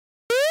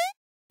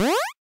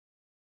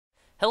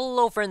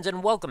Hello friends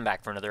and welcome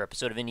back for another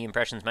episode of Indie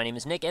Impressions. My name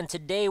is Nick and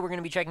today we're going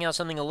to be checking out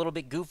something a little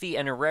bit goofy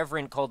and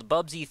irreverent called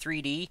Bubsy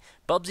 3D.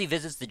 Bubsy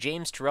visits the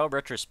James Turrell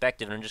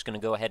Retrospective, and I'm just going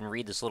to go ahead and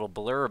read this little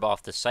blurb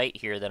off the site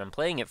here that I'm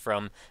playing it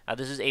from.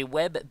 This is a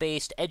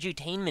web-based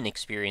edutainment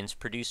experience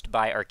produced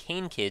by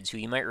Arcane Kids, who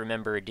you might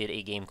remember did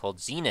a game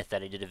called Zenith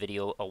that I did a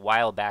video a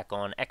while back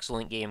on.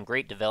 Excellent game,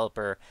 great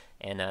developer,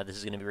 and this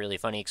is going to be really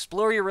funny.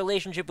 Explore your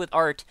relationship with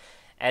art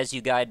as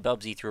you guide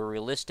Bubsy through a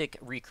realistic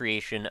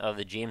recreation of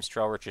the James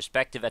Turrell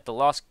Retrospective at the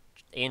Los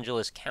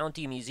Angeles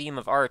County Museum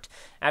of Art.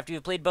 After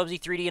you've played Bubsy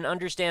 3D and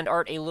understand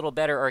art a little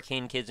better,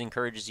 Arcane Kids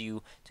encourages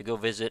you to go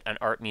visit an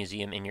art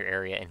museum in your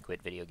area and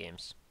quit video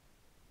games.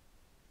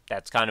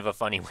 That's kind of a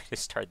funny way to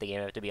start the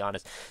game, to be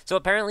honest. So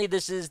apparently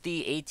this is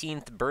the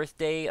 18th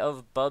birthday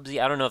of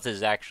Bubsy. I don't know if this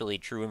is actually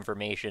true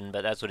information,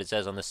 but that's what it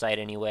says on the site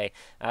anyway.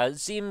 It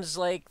seems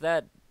like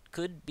that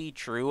could be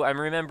true.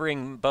 I'm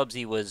remembering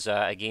Bubsy was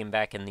a game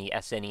back in the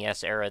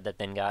SNES era that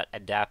then got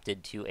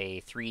adapted to a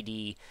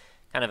 3D,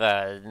 kind of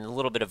a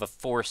little bit of a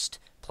forced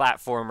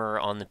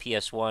platformer on the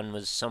PS1,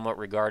 was somewhat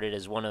regarded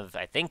as one of,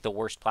 I think, the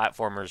worst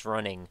platformers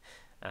running,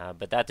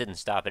 but that didn't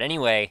stop it.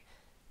 Anyway,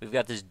 we've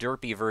got this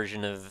derpy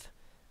version of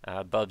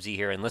Bubsy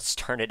here, and let's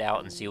start it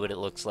out and see what it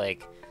looks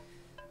like.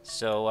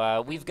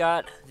 So we've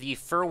got the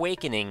Fur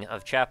Awakening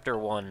of Chapter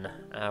 1.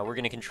 We're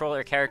going to control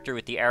our character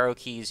with the arrow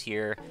keys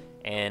here,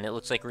 and it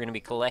looks like we're going to be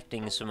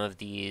collecting some of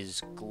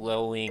these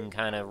glowing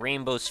kind of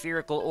rainbow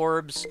spherical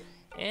orbs.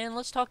 And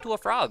let's talk to a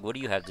frog. What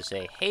do you have to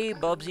say? Hey,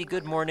 Bubsy,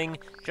 good morning.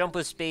 Jump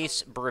with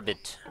space,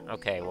 Burbot.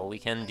 Okay, well, we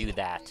can do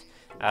that.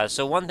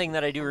 So one thing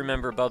that I do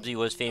remember Bubsy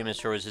was famous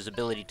for was his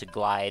ability to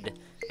glide,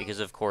 because,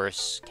 of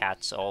course,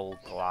 cats all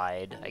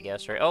glide, I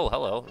guess, right? Oh,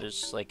 hello.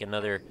 There's, like,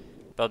 another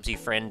Bubsy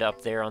friend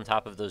up there on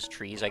top of those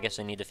trees. I guess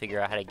I need to figure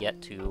out how to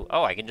get to...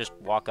 Oh, I can just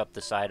walk up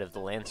the side of the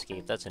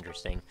landscape. That's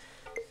interesting.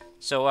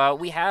 So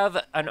we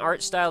have an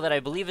art style that I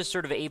believe is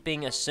sort of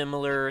aping a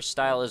similar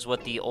style as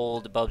what the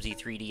old Bubsy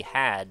 3D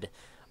had.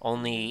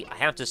 Only, I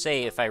have to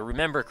say, if I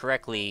remember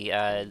correctly,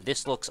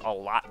 this looks a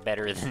lot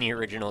better than the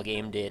original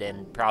game did,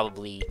 and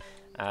probably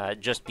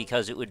just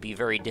because it would be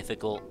very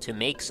difficult to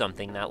make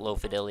something that low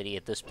fidelity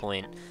at this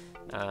point.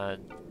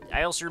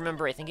 I also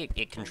remember, I think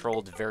it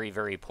controlled very,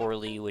 very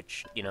poorly,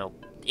 which, you know,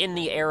 in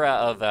the era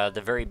of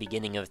the very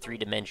beginning of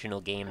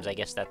three-dimensional games, I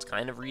guess that's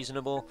kind of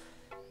reasonable.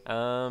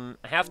 I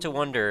have to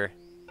wonder,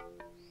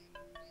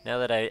 now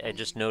that I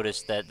just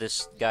noticed that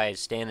this guy is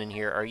standing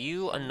here, are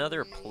you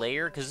another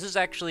player? Because this is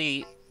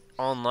actually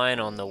online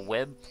on the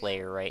web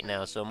player right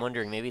now, so I'm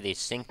wondering maybe they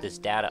sync this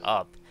data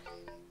up.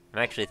 I'm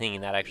actually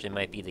thinking that actually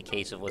might be the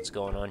case of what's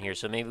going on here,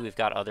 so maybe we've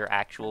got other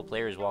actual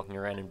players walking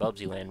around in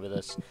Bubsy Land with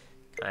us.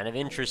 Kind of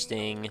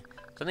interesting.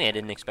 Something I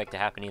didn't expect to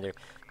happen either.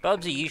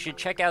 Bubsy, you should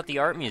check out the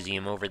art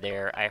museum over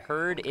there. I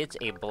heard it's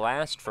a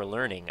blast for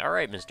learning.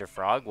 Alright, Mr.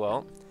 Frog,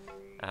 well,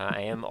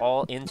 I am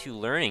all into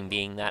learning,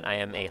 being that I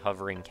am a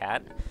hovering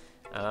cat.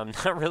 I'm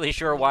not really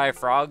sure why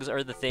frogs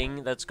are the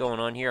thing that's going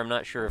on here. I'm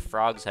not sure if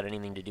frogs had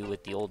anything to do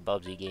with the old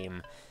Bubsy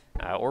game,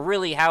 or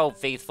really how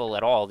faithful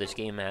at all this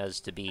game has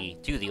to be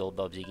to the old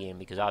Bubsy game,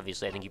 because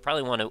obviously I think you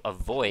probably want to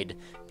avoid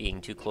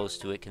being too close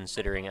to it,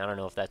 considering, I don't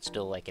know if that's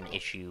still like an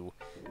issue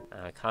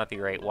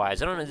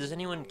copyright-wise. I don't know, does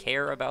anyone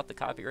care about the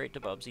copyright to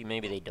Bubsy?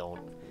 Maybe they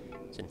don't.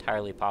 It's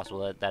entirely possible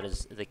that that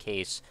is the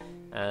case.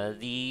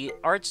 The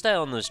art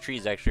style in those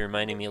trees actually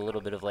reminding me a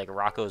little bit of like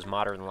Rocco's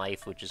Modern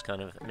Life, which is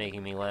kind of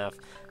making me laugh.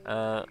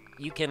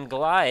 You can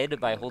glide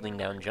by holding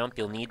down jump.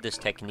 You'll need this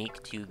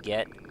technique to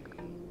get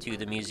to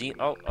the museum.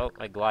 Oh,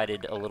 I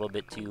glided a little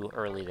bit too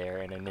early there,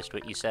 and I missed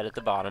what you said at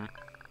the bottom.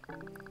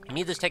 You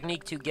need this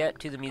technique to get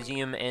to the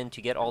museum and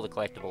to get all the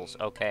collectibles.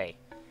 Okay.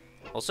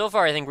 Well, so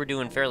far I think we're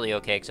doing fairly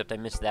okay, except I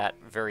missed that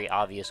very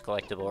obvious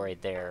collectible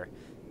right there.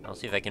 I'll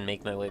see if I can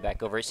make my way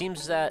back over. It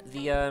seems that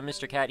the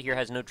Mr. Cat here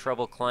has no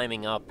trouble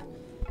climbing up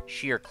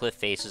sheer cliff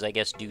faces, I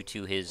guess due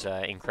to his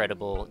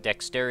incredible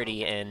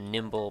dexterity and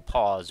nimble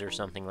paws or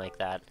something like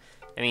that.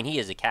 I mean, he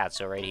is a cat,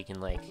 so right, he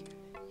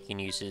can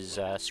use his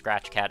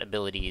scratch cat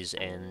abilities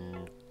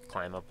and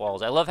climb up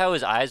walls. I love how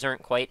his eyes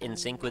aren't quite in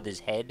sync with his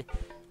head,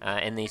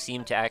 and they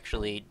seem to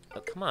actually... Oh,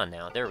 come on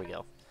now, there we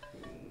go.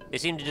 They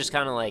seem to just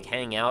kind of like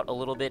hang out a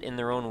little bit in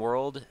their own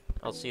world.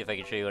 I'll see if I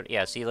can show you what...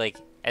 Yeah, see, like,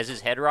 as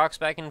his head rocks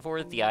back and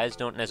forth, the eyes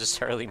don't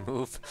necessarily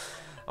move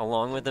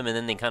along with them, and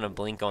then they kind of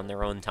blink on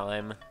their own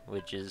time,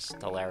 which is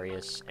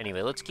hilarious.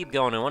 Anyway, let's keep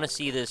going. I want to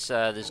see this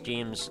this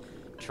James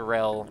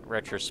Turrell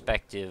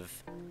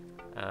Retrospective.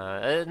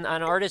 An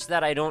artist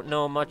that I don't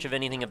know much of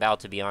anything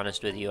about, to be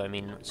honest with you. I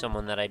mean,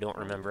 someone that I don't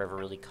remember ever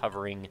really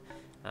covering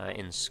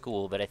in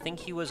school, but I think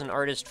he was an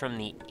artist from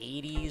the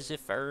 80s,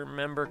 if I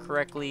remember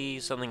correctly,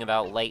 something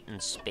about light and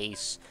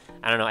space.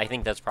 I don't know, I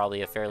think that's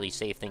probably a fairly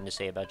safe thing to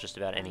say about just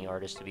about any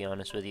artist, to be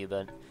honest with you,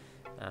 but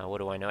what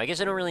do I know? I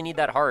guess I don't really need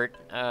that heart.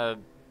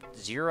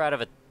 0 out of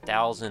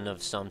 1,000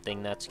 of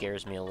something, that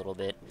scares me a little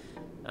bit.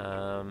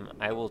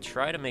 I will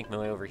try to make my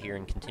way over here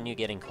and continue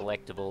getting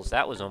collectibles.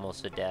 That was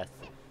almost a death.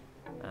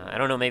 I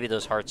don't know, maybe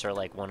those hearts are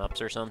like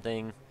 1-ups or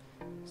something.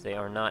 They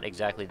are not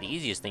exactly the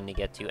easiest thing to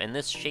get to, and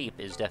this shape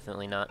is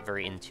definitely not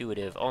very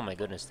intuitive. Oh my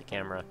goodness, the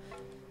camera.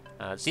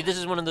 See, this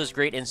is one of those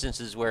great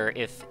instances where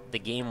if the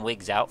game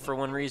wigs out for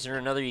one reason or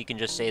another, you can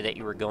just say that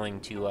you were going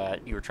to,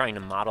 you were trying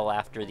to model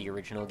after the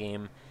original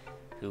game,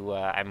 who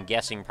I'm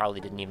guessing probably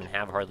didn't even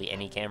have hardly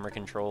any camera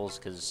controls,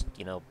 because,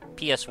 you know,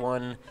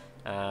 PS1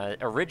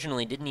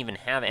 originally didn't even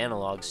have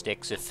analog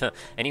sticks, if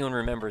anyone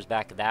remembers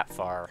back that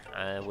far.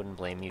 I wouldn't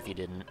blame you if you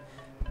didn't.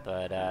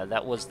 But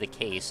that was the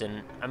case,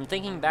 and I'm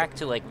thinking back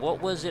to, like,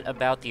 what was it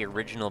about the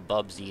original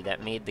Bubsy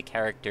that made the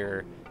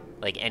character,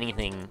 like,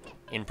 anything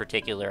in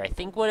particular? I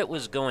think what it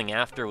was going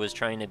after was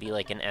trying to be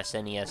like an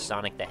SNES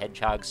Sonic the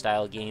Hedgehog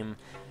style game,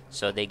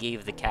 so they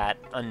gave the cat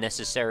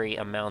unnecessary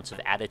amounts of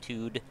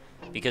attitude,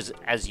 because,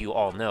 as you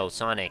all know,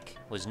 Sonic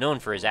was known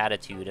for his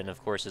attitude and,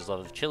 of course, his love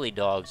of chili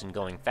dogs and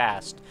going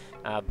fast.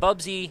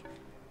 Bubsy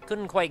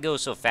couldn't quite go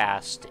so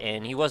fast,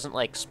 and he wasn't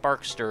like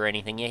Sparkster or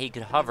anything. Yeah, he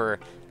could hover,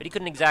 but he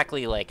couldn't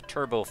exactly like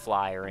turbo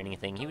fly or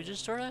anything. He was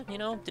just sort of, you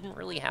know, didn't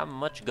really have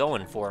much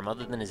going for him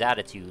other than his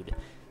attitude.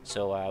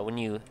 So when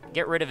you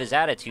get rid of his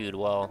attitude,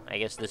 well, I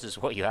guess this is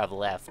what you have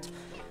left.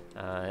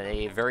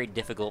 A very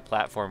difficult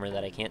platformer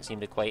that I can't seem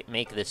to quite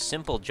make this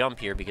simple jump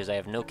here because I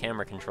have no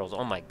camera controls.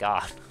 Oh my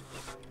god.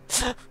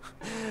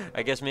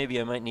 I guess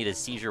maybe I might need a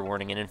seizure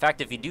warning. And in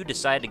fact, if you do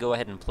decide to go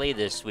ahead and play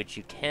this, which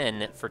you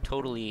can for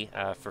totally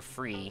for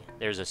free,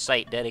 there's a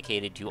site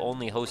dedicated to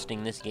only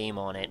hosting this game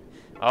on it.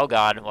 Oh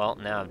god, well,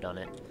 now I've done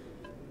it.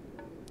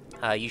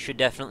 You should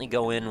definitely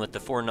go in with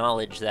the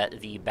foreknowledge that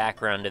the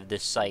background of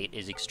this site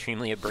is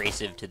extremely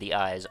abrasive to the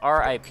eyes.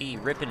 R.I.P.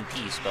 Rip in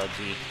peace,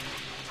 Bubsy.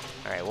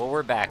 Alright, well,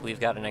 we're back. We've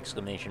got an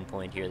exclamation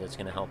point here that's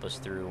going to help us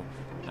through.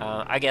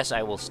 I guess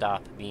I will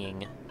stop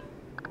being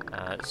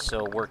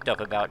so worked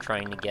up about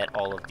trying to get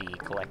all of the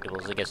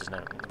collectibles. I guess it's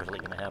not really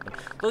going to happen.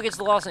 Look, it's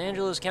the Los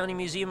Angeles County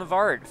Museum of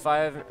Art.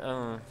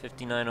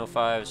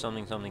 5905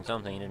 something something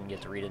something. You didn't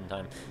get to read it in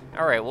time.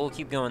 Alright, we'll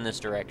keep going this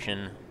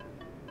direction.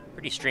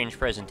 Pretty strange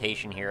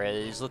presentation here.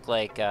 These look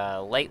like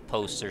light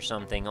posts or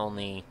something,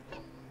 only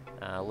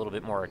a little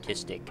bit more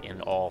artistic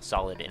and all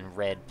solid in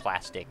red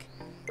plastic.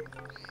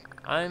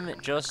 I'm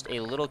just a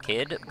little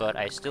kid, but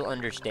I still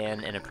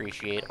understand and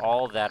appreciate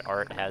all that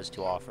art has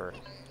to offer.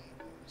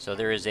 So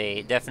there is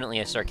definitely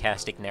a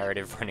sarcastic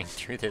narrative running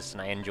through this,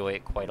 and I enjoy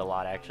it quite a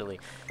lot, actually.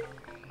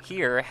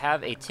 Here,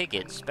 have a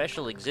ticket,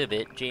 special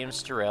exhibit,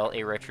 James Turrell,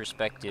 a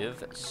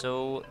retrospective,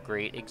 so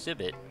great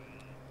exhibit.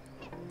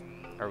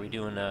 Are we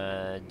doing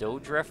a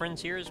Doge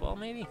reference here as well,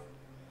 maybe?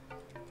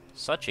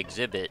 Such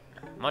exhibit.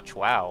 Much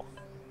wow.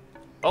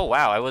 Oh,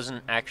 wow, I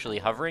wasn't actually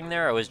hovering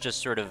there. I was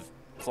just sort of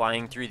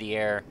flying through the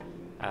air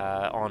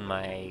on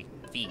my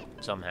feet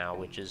somehow,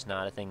 which is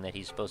not a thing that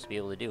he's supposed to be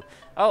able to do.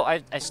 Oh,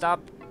 I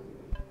stopped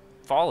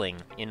falling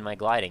in my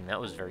gliding. That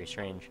was very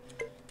strange.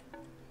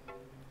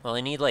 Well,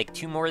 I need like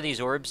 2 more of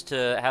these orbs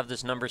to have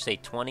this number say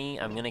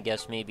 20. I'm gonna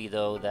guess maybe,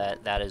 though,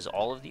 that that is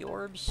all of the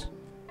orbs?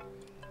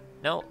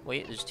 No,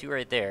 wait, there's 2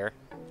 right there.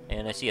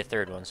 And I see a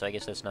 3rd one, so I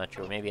guess that's not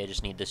true. Maybe I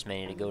just need this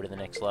many to go to the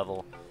next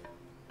level.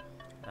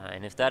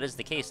 And if that is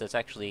the case, that's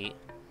actually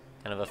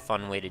kind of a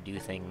fun way to do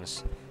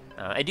things.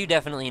 I do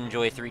definitely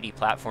enjoy 3D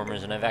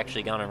platformers, and I've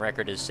actually gone on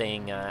record as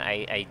saying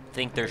I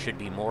think there should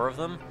be more of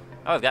them.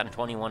 Oh, I've gotten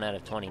 21 out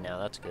of 20 now.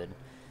 That's good.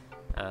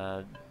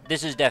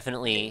 This is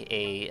definitely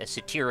a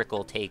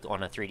satirical take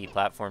on a 3D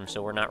platform,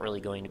 so we're not really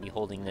going to be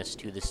holding this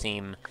to the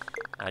same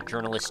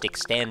journalistic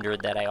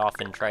standard that I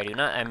often try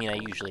to. I mean, I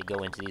usually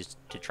go into these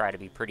to try to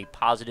be pretty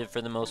positive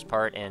for the most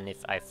part, and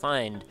if I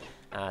find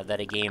that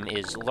a game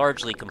is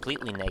largely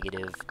completely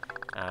negative,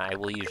 I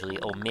will usually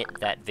omit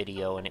that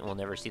video, and it will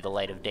never see the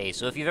light of day.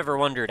 So if you've ever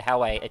wondered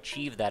how I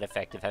achieve that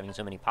effect of having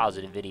so many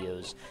positive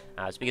videos,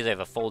 it's because I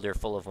have a folder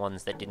full of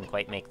ones that didn't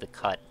quite make the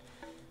cut.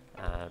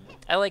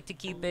 I like to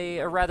keep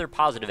a rather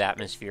positive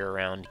atmosphere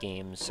around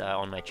games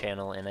on my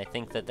channel, and I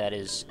think that that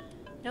is,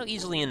 you know,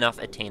 easily enough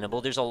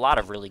attainable. There's a lot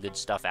of really good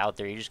stuff out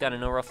there. You just gotta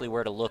know roughly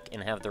where to look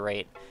and have the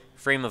right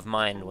frame of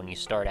mind when you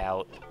start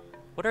out.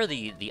 What are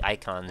the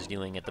icons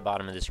doing at the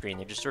bottom of the screen?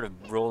 They're just sort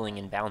of rolling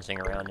and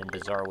bouncing around in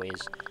bizarre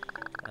ways.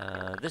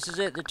 This is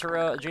it,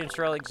 the James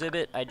Turrell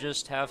exhibit. I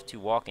just have to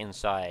walk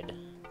inside.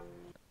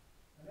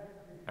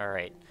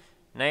 Alright.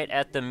 Night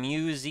at the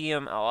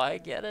museum. Oh, I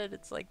get it.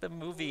 It's like the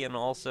movie and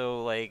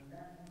also, like,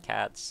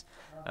 cats.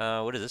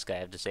 What does this guy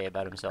have to say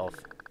about himself?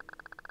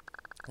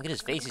 Look at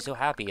his face. He's so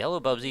happy.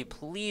 Hello, Bubsy.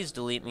 Please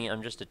delete me.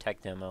 I'm just a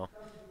tech demo.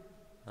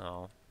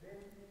 Oh.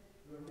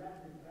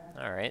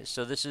 Alright,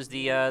 so this is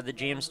the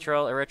James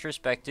Turrell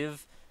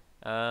Retrospective.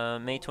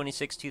 May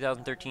 26,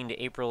 2013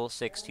 to April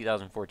 6,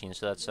 2014.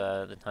 So that's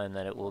the time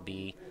that it will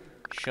be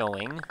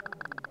showing.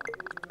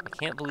 I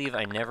can't believe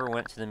I never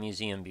went to the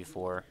museum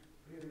before.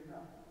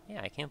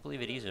 Yeah, I can't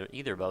believe it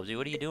either, Bubsy.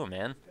 What are you doing,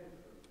 man?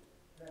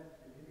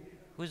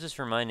 Who's this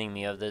reminding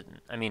me of? That?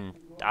 I mean,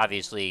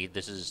 obviously,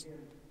 this is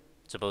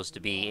supposed to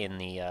be in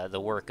the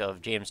work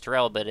of James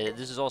Turrell, but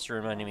this is also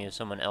reminding me of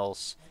someone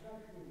else.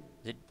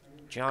 Is it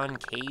John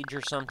Cage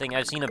or something?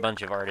 I've seen a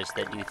bunch of artists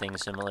that do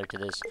things similar to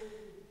this.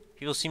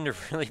 People seem to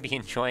really be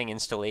enjoying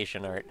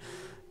installation art.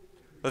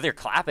 Oh, they're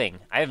clapping.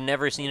 I have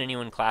never seen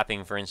anyone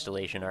clapping for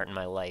installation art in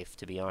my life,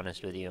 to be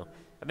honest with you.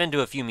 I've been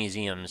to a few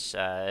museums,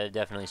 I've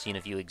definitely seen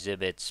a few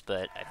exhibits,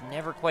 but I've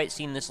never quite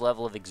seen this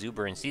level of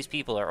exuberance. These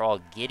people are all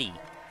giddy.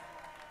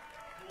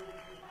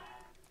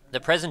 The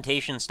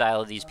presentation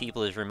style of these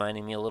people is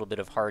reminding me a little bit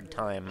of Hard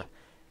Time,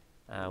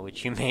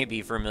 which you may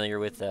be familiar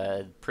with,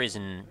 a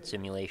prison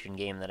simulation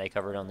game that I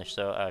covered on the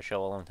show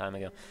a long time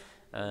ago.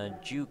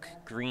 Juke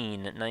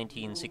Green,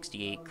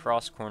 1968,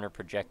 cross-corner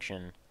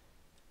projection.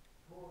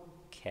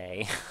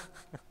 Okay.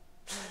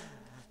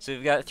 So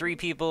we've got three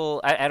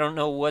people. I don't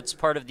know what's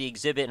part of the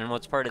exhibit and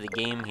what's part of the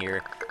game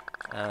here.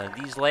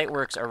 These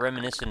lightworks are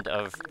reminiscent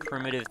of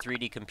primitive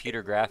 3D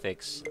computer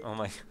graphics. Oh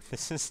my,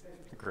 this is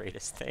the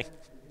greatest thing.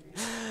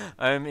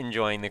 I'm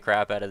enjoying the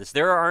crap out of this.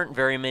 There aren't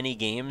very many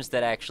games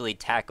that actually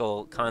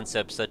tackle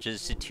concepts such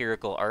as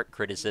satirical art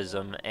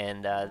criticism,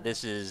 and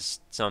this is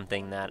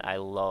something that I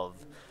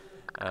love.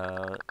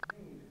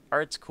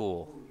 Art's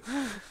cool.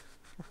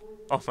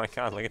 Oh my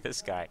god, look at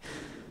this guy.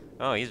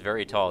 Oh, he's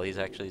very tall. He's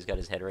got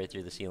his head right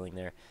through the ceiling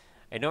there.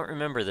 I don't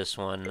remember this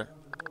one.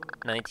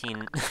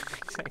 19...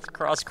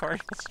 cross-corner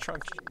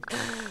construction.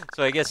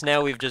 So I guess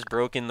now we've just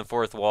broken the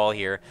fourth wall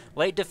here.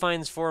 Light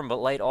defines form, but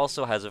light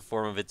also has a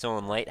form of its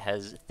own. Light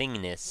has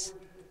thingness.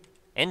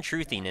 And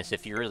truthiness,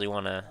 if you really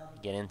want to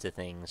get into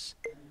things.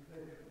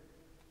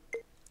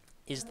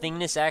 Is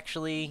thingness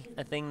actually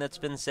a thing that's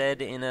been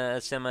said in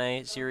a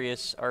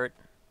semi-serious art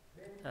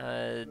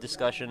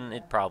discussion?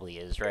 It probably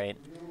is, right?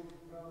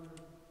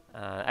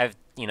 I've,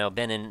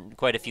 been in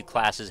quite a few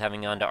classes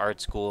having gone to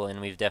art school,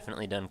 and we've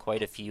definitely done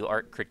quite a few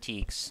art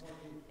critiques.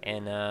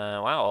 And,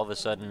 wow, all of a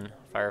sudden,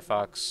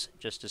 Firefox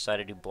just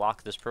decided to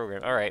block this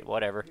program. Alright,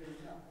 whatever.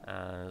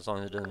 As long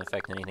as it doesn't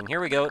affect anything.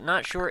 Here we go.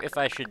 Not sure if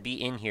I should be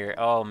in here.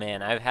 Oh,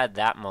 man, I've had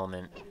that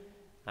moment.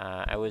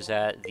 I was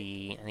at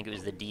I think it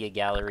was the Dia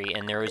Gallery,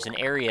 and there was an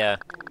area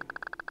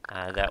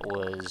that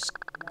was...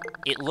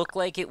 It looked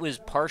like it was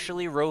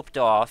partially roped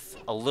off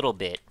a little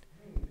bit.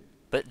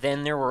 But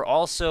then there were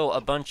also a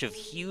bunch of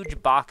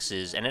huge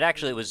boxes, and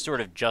it was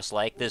sort of just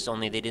like this,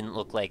 only they didn't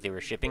look like they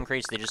were shipping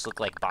crates. They just looked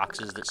like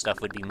boxes that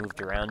stuff would be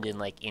moved around in,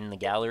 like, in the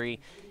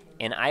gallery.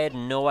 And I had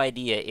no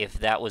idea if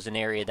that was an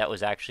area that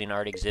was actually an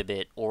art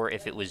exhibit, or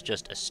if it was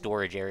just a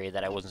storage area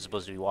that I wasn't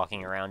supposed to be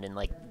walking around in.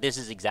 Like, this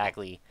is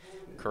exactly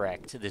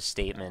correct, this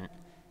statement.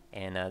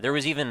 And there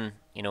was even,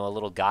 a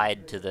little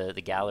guide to the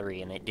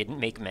gallery, and it didn't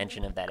make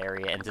mention of that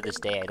area. And to this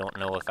day, I don't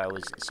know if I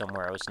was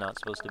somewhere I was not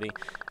supposed to be.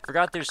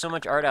 Forgot there's so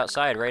much art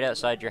outside, right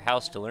outside your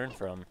house to learn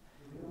from.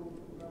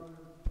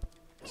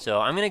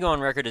 So I'm going to go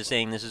on record as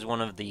saying this is one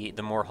of the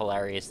more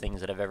hilarious things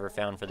that I've ever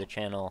found for the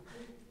channel.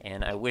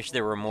 And I wish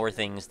there were more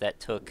things that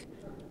took...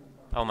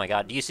 Oh my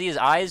god, do you see his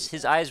eyes?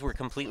 His eyes were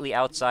completely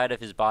outside of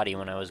his body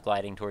when I was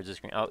gliding towards the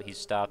screen. Oh, he's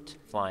stopped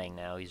flying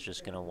now. He's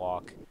just going to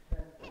walk.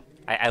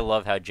 I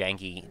love how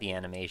janky the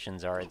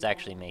animations are. It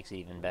actually makes it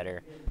even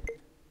better.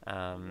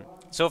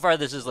 So far,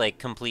 this is, like,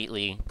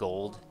 completely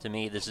gold to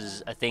me. This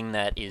is a thing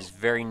that is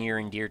very near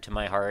and dear to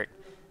my heart.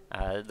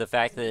 The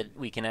fact that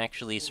we can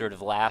actually sort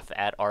of laugh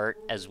at art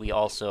as we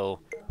also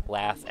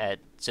laugh at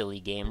silly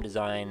game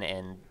design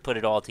and put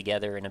it all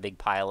together in a big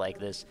pile like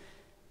this.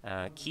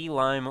 Key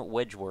lime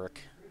wedgework.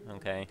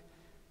 Okay.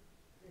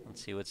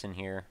 Let's see what's in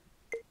here.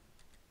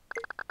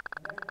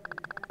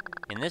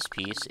 In this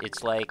piece,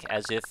 it's like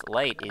as if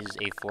light is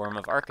a form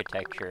of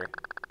architecture.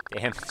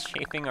 Damn, it's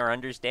shaping our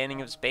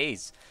understanding of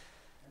space.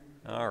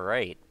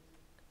 Alright.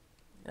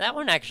 That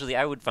one, actually,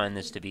 I would find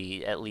this to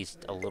be at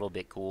least a little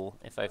bit cool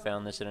if I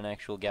found this in an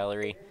actual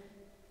gallery.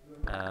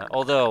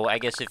 Although, I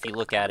guess if you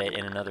look at it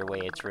in another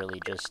way, it's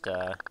really just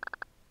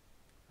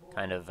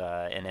kind of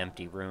an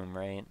empty room,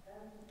 right?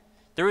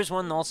 There was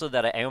one also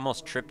that I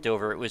almost tripped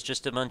over. It was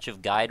just a bunch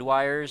of guide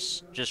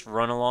wires just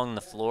run along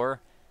the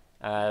floor.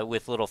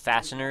 With little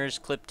fasteners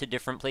clipped to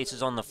different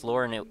places on the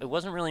floor, and it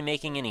wasn't really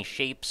making any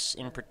shapes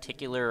in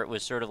particular. It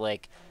was sort of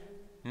like,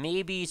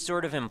 maybe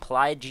sort of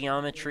implied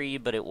geometry,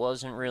 but it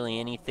wasn't really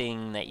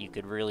anything that you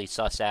could really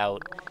suss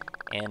out.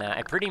 And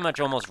I pretty much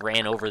almost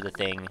ran over the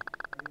thing,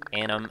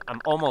 and I'm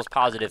almost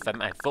positive if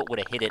my foot would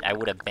have hit it, I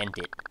would have bent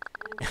it.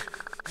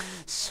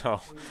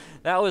 So,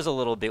 that was a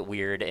little bit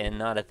weird, and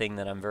not a thing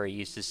that I'm very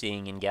used to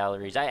seeing in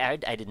galleries. I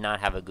did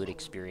not have a good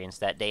experience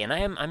that day, and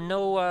I'm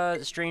no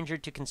stranger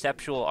to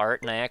conceptual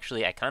art, and I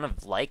kind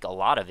of like a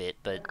lot of it,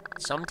 but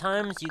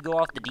sometimes you go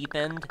off the deep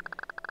end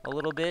a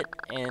little bit,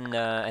 and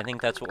I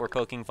think that's what we're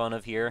poking fun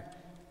of here.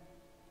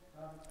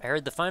 I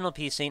heard the final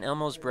piece, St.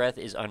 Elmo's Breath,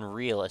 is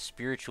unreal, a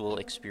spiritual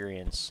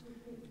experience.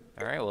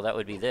 Alright, well that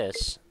would be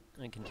this.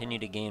 We continue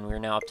to gain. We're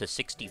now up to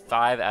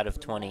 65 out of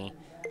 20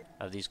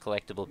 of these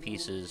collectible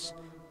pieces.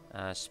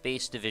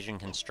 Space Division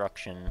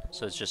Construction.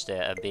 So it's just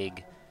a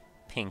big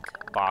pink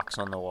box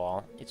on the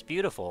wall. It's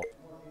beautiful.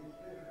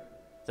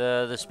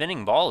 The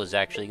spinning ball is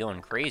actually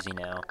going crazy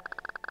now.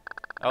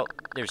 Oh,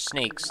 there's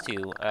snakes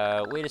too.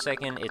 Wait a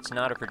second, it's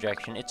not a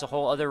projection. It's a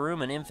whole other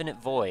room, an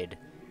infinite void.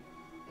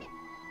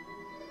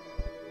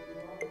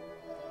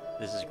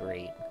 This is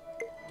great.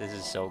 This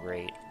is so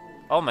great.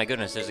 Oh my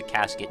goodness, there's a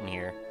casket in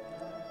here.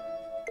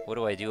 What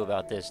do I do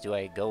about this? Do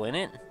I go in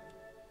it?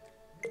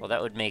 Well,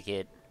 that would make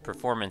it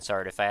performance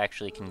art if I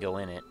actually can go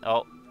in it.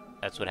 Oh,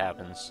 that's what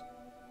happens.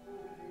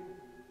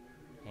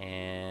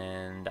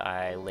 And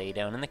I lay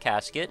down in the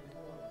casket,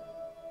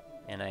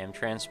 and I am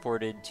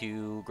transported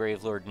to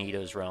Gravelord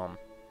Nito's realm,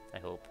 I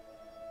hope.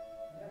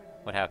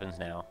 What happens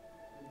now?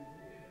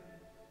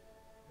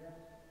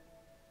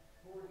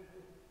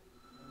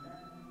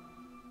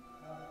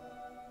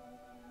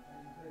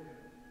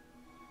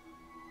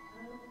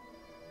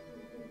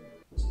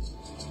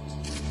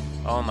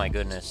 Oh my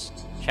goodness.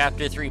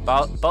 Chapter 3,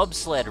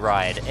 Bobsled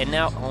Ride. And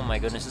now, oh my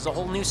goodness, it's a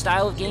whole new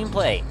style of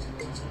gameplay.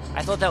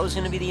 I thought that was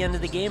going to be the end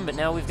of the game, but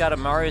now we've got a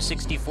Mario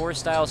 64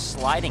 style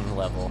sliding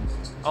level.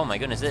 Oh my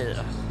goodness,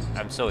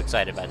 I'm so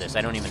excited by this.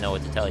 I don't even know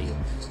what to tell you.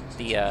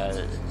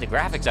 The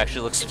graphics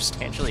actually look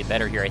substantially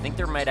better here. I think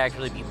there might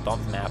actually be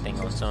bump mapping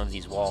on some of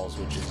these walls,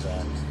 which is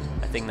a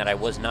thing that I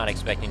was not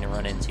expecting to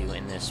run into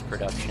in this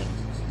production.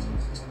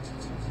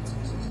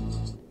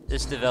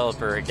 This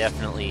developer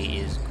definitely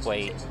is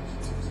quite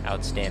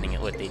outstanding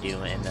at what they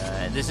do,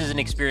 and this is an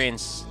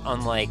experience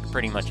unlike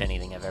pretty much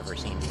anything I've ever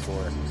seen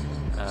before.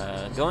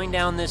 Going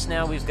down this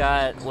now, we've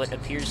got what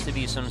appears to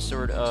be some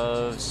sort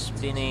of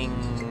spinning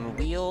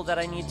wheel that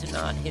I need to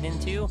not hit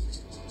into.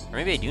 Or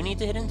maybe I do need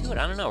to hit into it?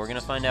 I don't know. We're going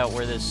to find out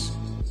where this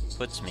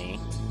puts me.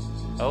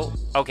 Oh,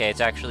 okay,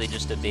 it's actually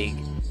just a big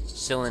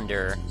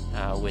cylinder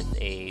with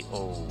a...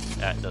 Oh,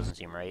 that doesn't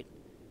seem right.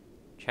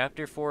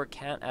 Chapter 4,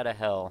 Cat Outta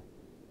Hell.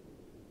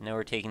 Now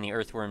we're taking the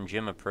Earthworm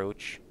Jim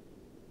approach.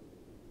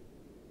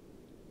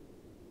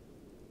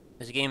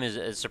 This game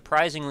is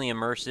surprisingly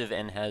immersive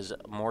and has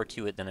more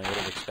to it than I would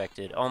have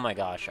expected. Oh my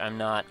gosh, I'm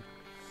not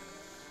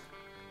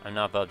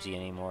Bubsy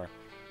anymore.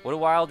 What a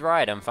wild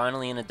ride. I'm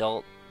finally an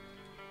adult.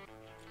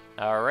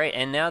 Alright,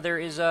 and now there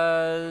is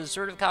a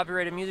sort of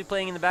copyrighted music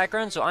playing in the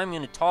background, so I'm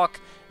going to talk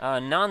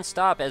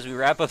non-stop as we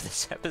wrap up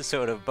this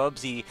episode of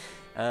Bubsy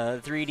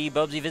 3D.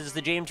 Bubsy visits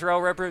the James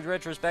Turrell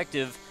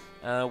Retrospective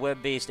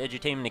web-based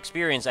edutainment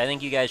experience. I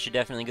think you guys should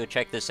definitely go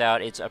check this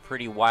out. It's a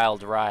pretty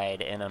wild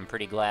ride, and I'm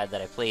pretty glad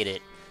that I played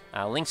it.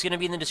 Link's going to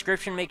be in the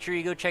description. Make sure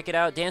you go check it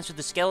out. Dance with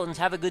the skeletons.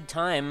 Have a good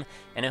time.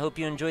 And I hope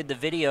you enjoyed the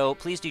video.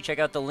 Please do check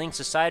out the links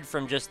aside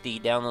from just the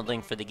download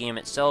link for the game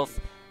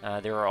itself.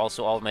 There are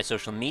also all of my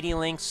social media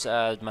links,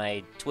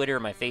 my Twitter,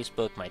 my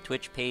Facebook, my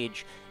Twitch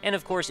page, and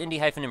of course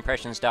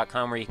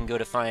indie-impressions.com, where you can go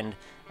to find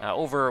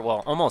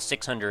almost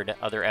 600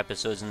 other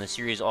episodes in the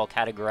series, all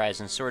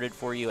categorized and sorted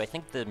for you. I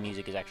think the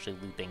music is actually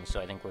looping, so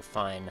I think we're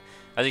fine.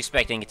 I was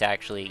expecting it to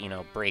actually,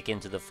 break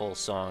into the full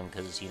song,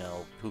 because,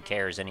 who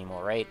cares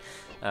anymore, right?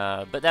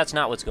 But that's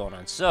not what's going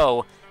on.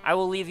 So, I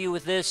will leave you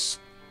with this.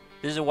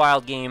 This is a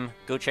wild game.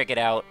 Go check it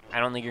out. I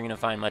don't think you're going to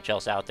find much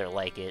else out there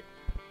like it.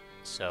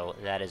 So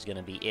that is going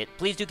to be it.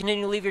 Please do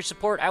continue to leave your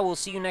support. I will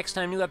see you next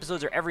time. New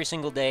episodes are every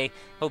single day.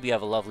 Hope you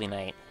have a lovely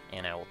night,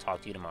 and I will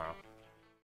talk to you tomorrow.